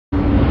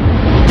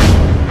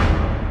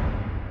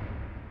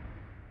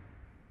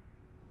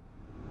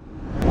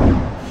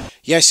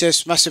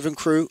Yes, Massive and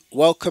Crew,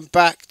 welcome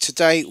back.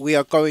 Today we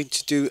are going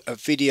to do a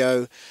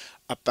video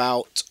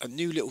about a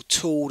new little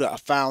tool that I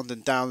found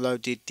and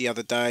downloaded the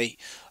other day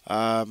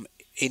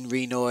in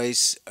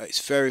Renoise.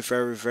 It's very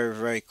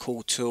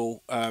cool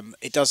tool.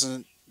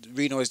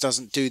 Renoise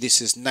doesn't do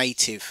this as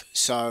native,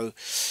 so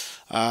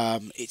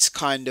it's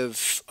kind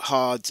of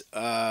hard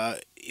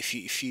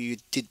if you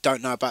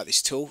don't know about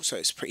this tool. So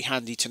it's pretty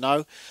handy to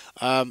know.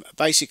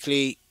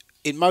 Basically,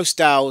 in most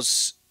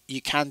DAWs you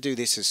can do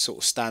this as sort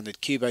of standard.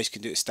 Cubase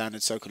can do it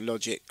standard, so can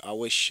Logic. I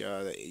wish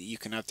that you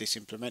can have this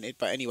implemented,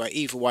 but anyway,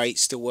 either way it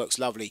still works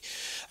lovely.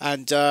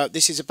 And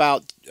this is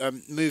about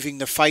moving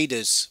the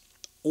faders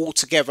all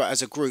together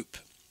as a group.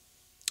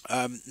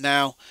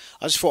 Now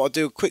I just thought I'd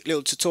do a quick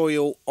little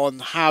tutorial on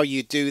how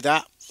you do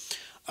that.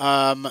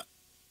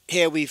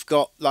 Here we've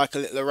got like a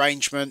little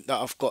arrangement that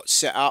I've got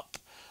set up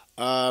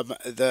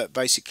that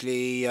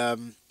basically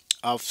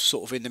I've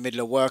sort of in the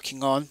middle of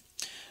working on.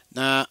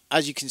 Now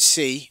as you can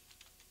see,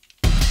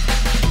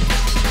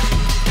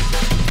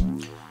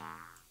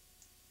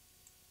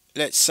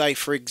 let's say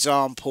for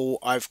example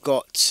I've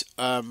got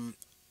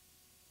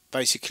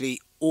basically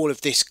all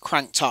of this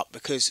cranked up,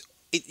 because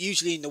it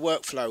usually in the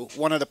workflow,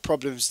 one of the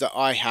problems that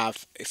I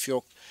have if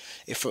you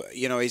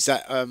know is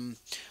that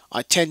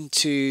I tend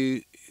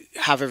to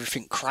have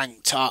everything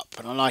cranked up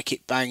and I like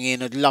it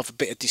banging. I'd love a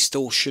bit of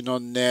distortion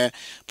on there,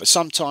 but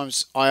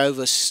sometimes I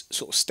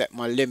sort of step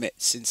my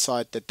limits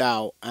inside the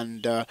DAW,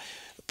 and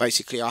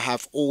basically I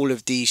have all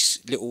of these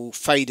little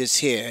faders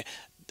here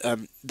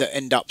that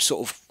end up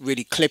sort of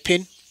really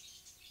clipping.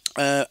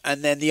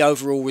 And then the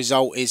overall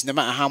result is no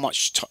matter how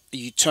much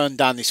you turn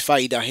down this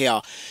fader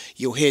here,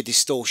 you'll hear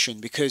distortion,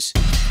 because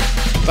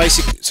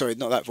basically, sorry,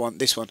 not that one,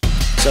 this one.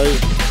 So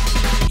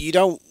you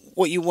don't,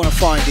 what you want to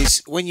find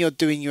is when you're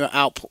doing your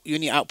output,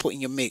 when you're outputting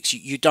your mix,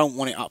 you don't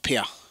want it up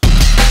here,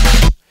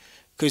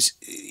 because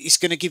it's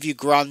going to give you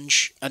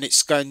grunge, and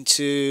it's going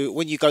to,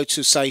 when you go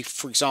to, say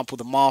for example,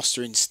 the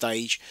mastering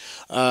stage,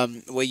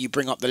 where you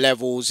bring up the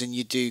levels and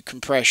you do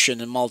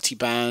compression and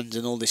multi-band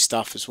and all this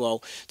stuff as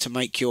well to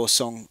make your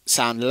song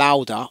sound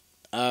louder,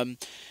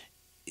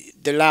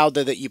 the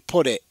louder that you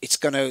put it, it's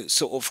going to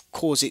sort of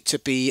cause it to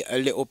be a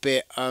little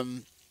bit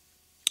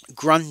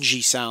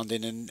grungy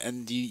sounding,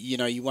 and you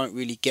know, you won't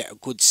really get a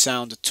good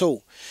sound at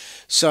all.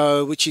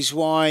 So which is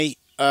why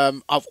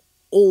I've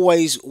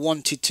always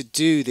wanted to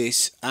do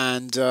this,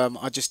 and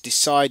I just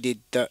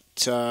decided that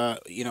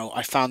you know,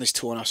 I found this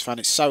tool and I found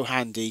it so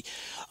handy,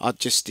 I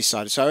just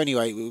decided. So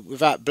anyway,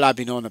 without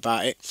blabbing on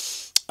about it,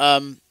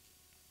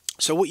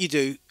 so what you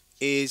do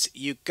is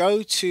you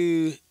go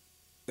to,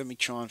 let me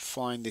try and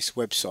find this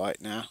website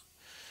now.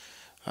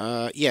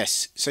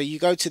 Yes, so you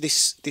go to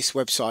this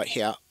website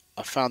here.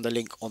 I found a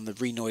link on the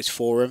Renoise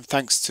forum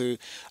thanks to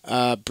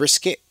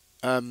Brisket,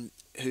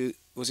 who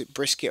was it,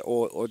 Brisket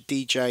or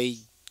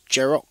DJ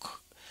Jerok,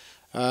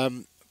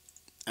 and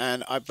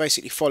I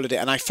basically followed it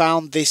and I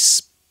found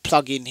this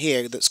plugin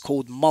here that's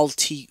called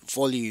Multi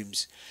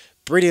Volumes.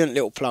 Brilliant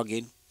little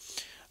plugin.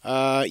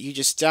 You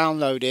just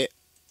download it,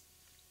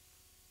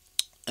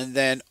 and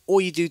then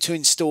all you do to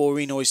install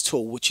Renoise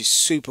tool, which is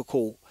super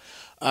cool.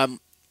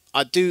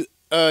 I do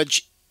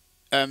urge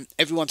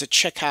everyone to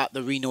check out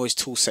the Renoise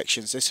tool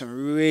sections. There's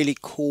some really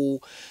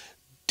cool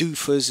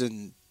doofers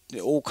and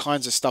all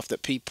kinds of stuff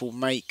that people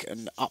make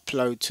and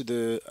upload to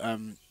the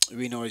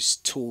Renoise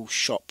tool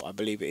shop, I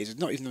believe it is. It's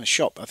not even a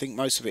shop, I think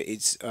most of it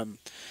is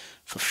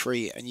for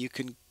free, and you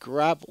can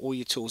grab all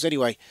your tools.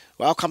 Anyway,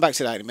 well, I'll come back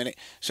to that in a minute.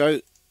 So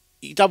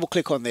you double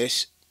click on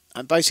this,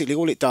 and basically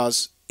all it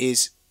does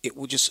is it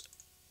will just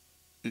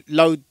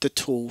load the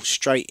tool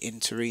straight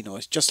into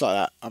Renoise, just like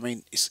that. I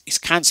mean, it's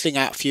cancelling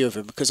out a few of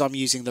them because I'm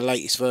using the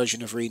latest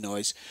version of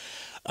Renoise.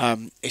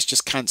 It's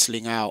just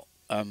cancelling out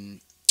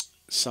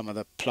some of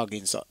the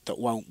plugins that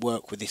won't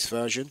work with this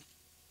version.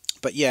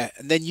 But yeah,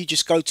 and then you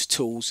just go to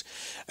tools,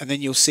 and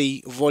then you'll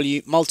see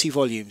multi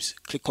volumes.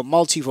 Click on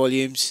multi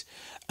volumes,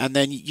 and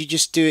then you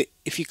just do it.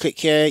 If you click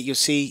here, you'll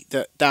see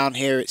that down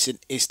here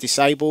it's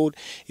disabled.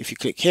 If you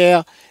click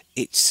here,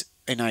 it's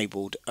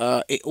enabled.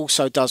 It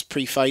also does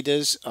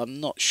pre-faders. I'm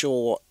not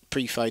sure what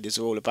pre-faders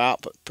are all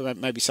about, but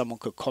maybe someone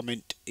could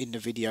comment in the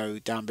video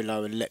down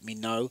below and let me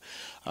know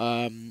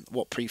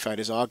what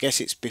pre-faders are. I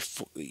guess it's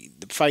before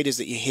the faders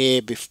that you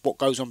hear, what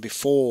goes on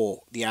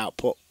before the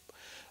output.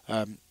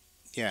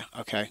 Yeah,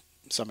 okay,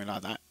 something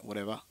like that,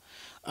 whatever.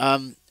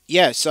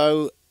 Yeah,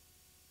 so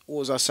what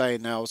was I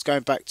saying now? I was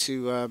going back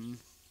to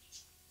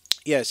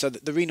yeah, so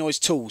the Renoise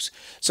tools.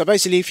 So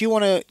basically, if you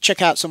want to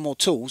check out some more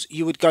tools,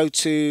 you would go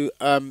to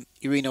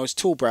your Renoise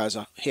tool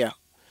browser here,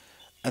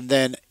 and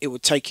then it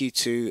would take you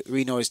to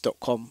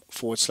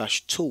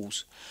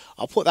renoise.com/tools.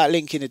 I'll put that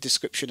link in the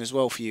description as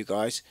well for you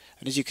guys.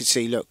 And as you can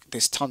see, look,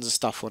 there's tons of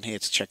stuff on here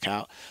to check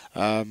out.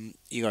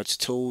 You go to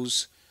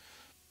tools.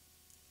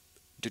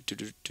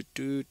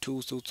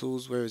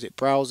 Tools, where is it?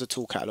 Browse the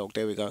tool catalog.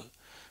 There we go.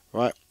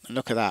 Right, and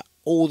look at that.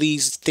 All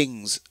these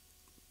things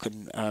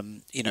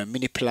can you know,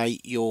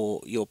 manipulate your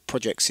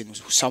projects in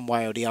some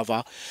way or the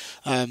other.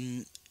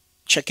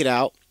 Check it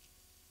out.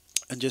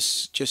 and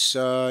just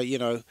you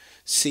know,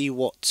 see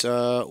what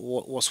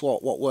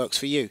works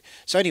for you.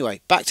 So anyway,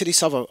 back to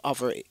this other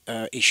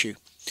issue.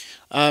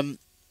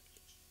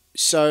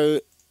 So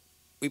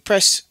we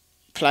press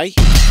play,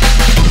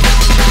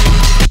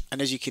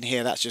 and as you can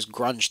hear, that's just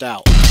grunged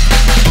out.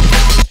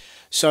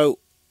 So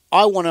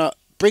I want to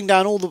bring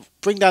down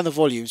the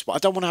volumes, but I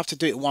don't want to have to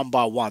do it one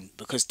by one,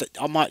 because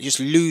I might just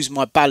lose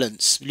my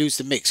balance, lose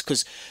the mix.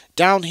 Because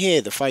down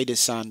here the faders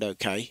sound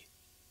okay,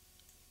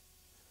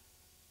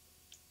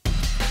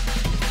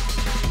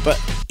 but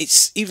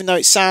even though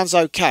it sounds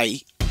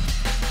okay,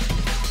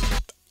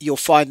 you'll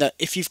find that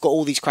if you've got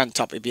all these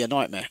cranked up, it'd be a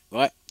nightmare,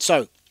 right?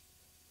 So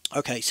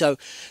okay, so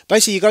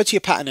basically you go to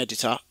your pattern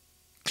editor,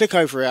 click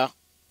over here,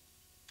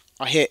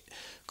 I hit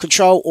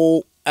Control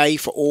Alt A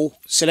for all,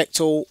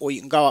 select all, or you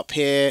can go up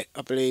here,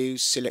 I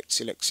believe,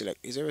 select.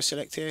 Is there a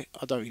select here?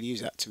 I don't really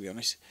use that, to be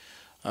honest.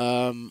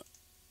 What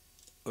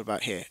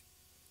about here?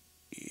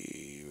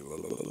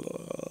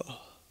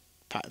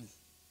 Pattern.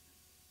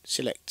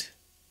 Select,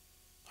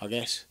 I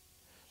guess.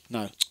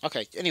 No.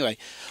 Okay, anyway,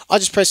 I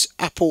just press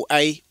Apple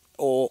A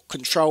or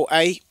Control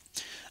A,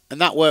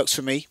 and that works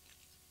for me.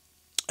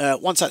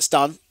 Once that's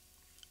done,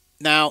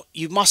 now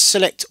you must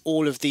select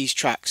all of these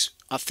tracks.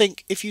 I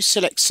think if you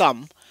select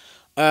some,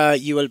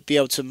 you will be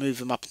able to move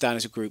them up and down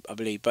as a group, I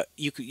believe, but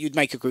you'd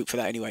make a group for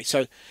that anyway.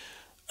 So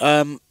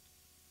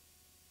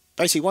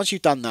basically, once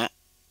you've done that,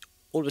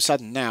 all of a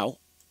sudden now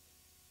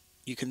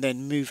you can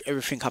then move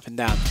everything up and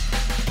down,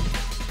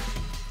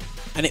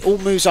 and it all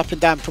moves up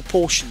and down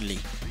proportionally.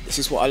 This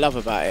is what I love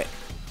about it.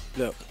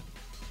 Look.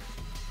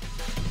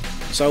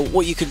 So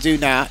what you can do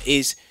now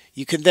is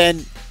you can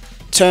then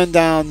turn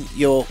down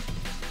your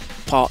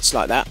parts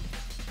like that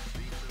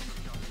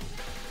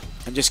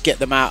and just get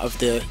them out of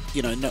the,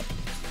 you know, not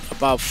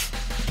above,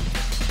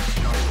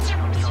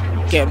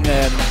 get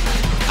them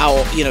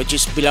out, you know,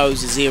 just below the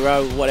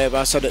 0,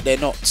 whatever, so that they're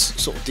not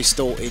sort of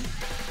distorting.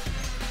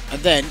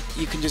 And then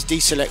you can just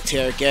deselect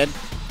here again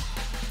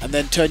and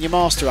then turn your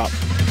master up.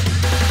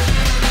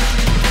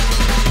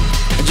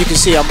 As you can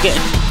see,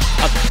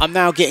 I'm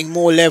now getting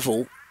more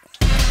level,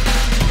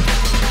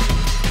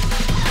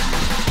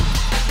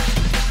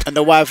 and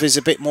the WAV is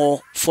a bit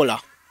more fuller.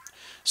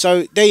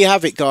 So there you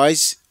have it,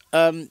 guys.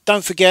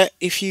 Don't forget,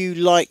 if you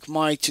like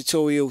my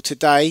tutorial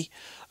today,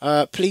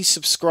 please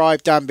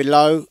subscribe down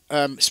below.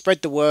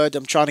 Spread the word.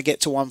 I'm trying to get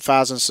to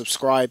 1,000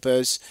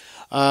 subscribers.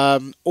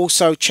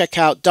 Also check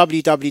out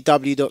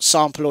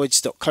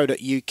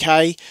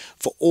www.sampleoids.co.uk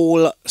for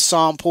all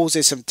samples.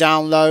 There's some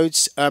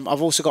downloads.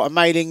 I've also got a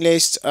mailing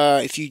list.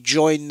 If you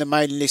join the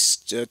mailing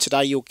list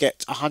today, you'll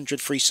get 100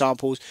 free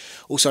samples.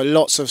 Also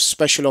lots of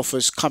special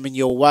offers coming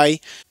your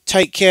way.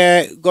 Take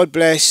care. God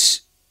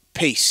bless.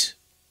 Peace.